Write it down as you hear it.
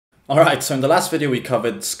Alright, so in the last video we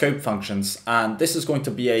covered scope functions, and this is going to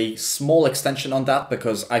be a small extension on that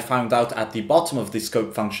because I found out at the bottom of the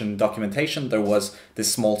scope function documentation there was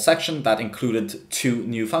this small section that included two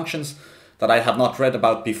new functions that I have not read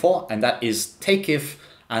about before, and that is takeIf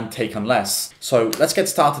and takeUnless. So let's get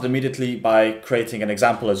started immediately by creating an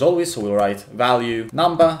example as always. So we'll write value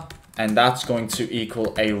number, and that's going to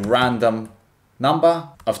equal a random number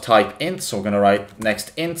of type int. So we're going to write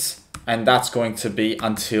next int, and that's going to be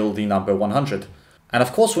until the number 100. And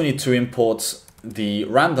of course we need to import the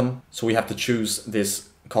random, so we have to choose this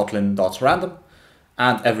Kotlin.random,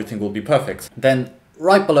 and everything will be perfect. Then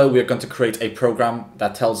right below we're going to create a program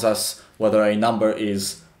that tells us whether a number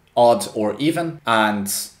is odd or even,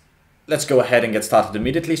 and let's go ahead and get started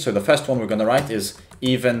immediately. So the first one we're going to write is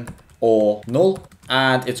even or null,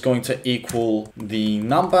 and it's going to equal the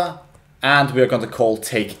number, and we're going to call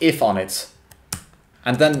takeIf on it.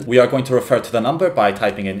 And then we are going to refer to the number by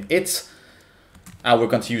typing in it, and we're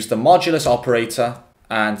going to use the modulus operator,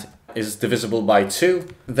 and is divisible by 2.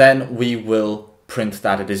 Then we will print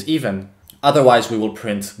that it is even. Otherwise we will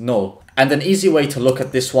print null. And an easy way to look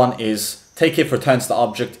at this one is takeIf returns the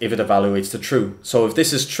object if it evaluates to true. So if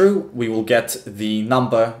this is true, we will get the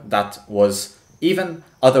number that was even.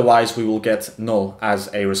 Otherwise we will get null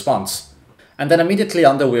as a response. And then immediately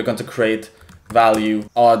under we're going to create value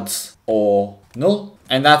odds or null,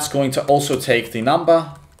 and that's going to also take the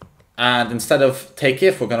number, and instead of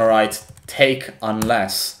takeIf we're going to write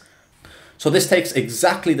takeUnless. So this takes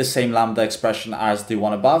exactly the same lambda expression as the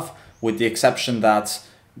one above, with the exception that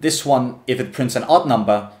this one, if it prints an odd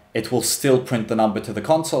number, it will still print the number to the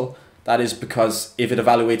console. That is because if it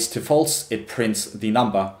evaluates to false, it prints the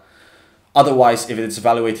number. Otherwise, if it's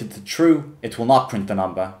evaluated to true, it will not print the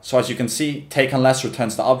number. So as you can see, takeUnless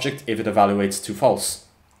returns the object if it evaluates to false.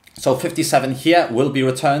 So 57 here will be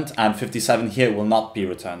returned, and 57 here will not be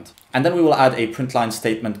returned. And then we will add a print line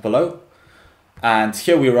statement below. And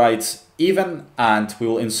here we write even, and we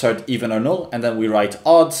will insert even or null. And then we write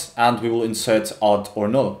odd, and we will insert odd or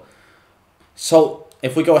null. So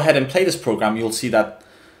if we go ahead and play this program, you'll see that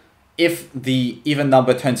if the even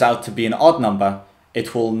number turns out to be an odd number,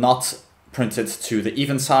 it will not print it to the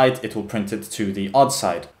even side, it will print it to the odd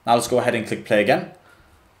side. Now let's go ahead and click play again.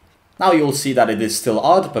 Now you'll see that it is still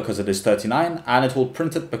odd because it is 39, and it will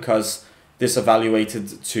print it because this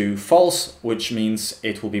evaluated to false, which means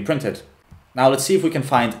it will be printed. Now let's see if we can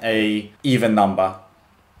find a even number.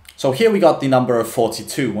 So here we got the number of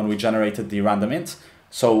 42 when we generated the random int.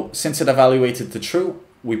 So since it evaluated to true,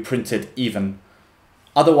 we printed even.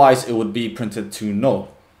 Otherwise it would be printed to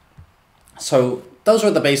null. So those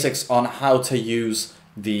are the basics on how to use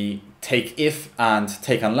the takeIf and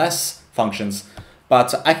takeUnless functions.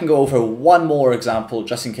 But I can go over one more example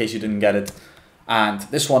just in case you didn't get it. And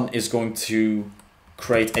this one is going to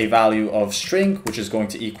create a value of string, which is going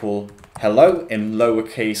to equal hello in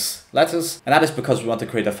lowercase letters. And that is because we want to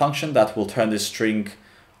create a function that will turn this string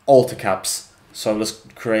all to caps. So let's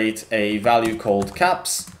create a value called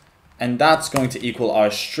caps, and that's going to equal our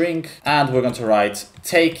string. And we're going to write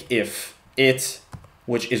takeIf it,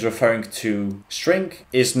 which is referring to string,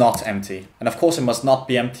 is not empty. And of course it must not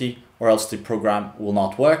be empty, or else the program will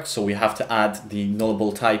not work. So we have to add the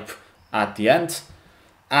nullable type at the end,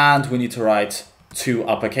 and we need to write to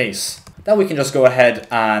uppercase. Then we can just go ahead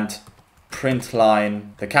and print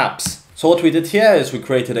line the caps. So what we did here is we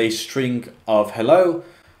created a string of hello,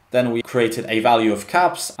 then we created a value of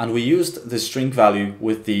caps, and we used the string value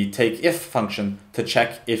with the takeIf function to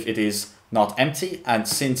check if it is not empty. And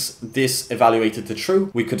since this evaluated to true,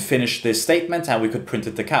 we could finish this statement and we could print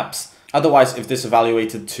it to caps. Otherwise, if this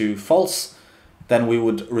evaluated to false, then we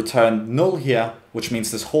would return null here, which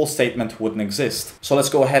means this whole statement wouldn't exist. So let's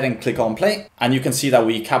go ahead and click on play, and you can see that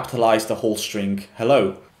we capitalized the whole string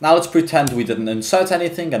hello. Now let's pretend we didn't insert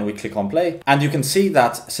anything, and we click on play. And you can see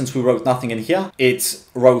that since we wrote nothing in here, it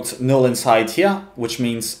wrote null inside here, which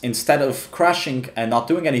means instead of crashing and not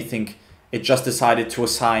doing anything, it just decided to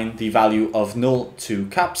assign the value of null to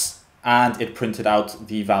caps, and it printed out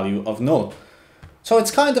the value of null. So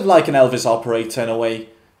it's kind of like an Elvis operator in a way,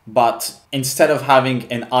 but instead of having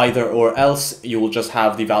an either or else, you will just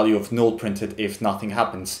have the value of null printed if nothing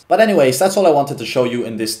happens. But anyways, that's all I wanted to show you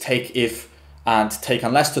in this takeIf and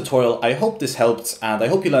takeUnless tutorial. I hope this helped, and I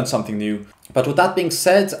hope you learned something new. But with that being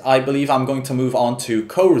said, I believe I'm going to move on to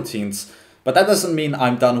coroutines. But that doesn't mean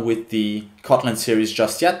I'm done with the Kotlin series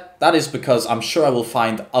just yet. That is because I'm sure I will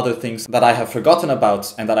find other things that I have forgotten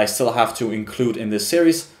about and that I still have to include in this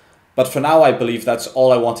series. But for now, I believe that's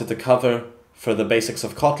all I wanted to cover for the basics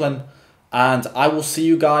of Kotlin, and I will see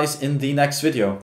you guys in the next video.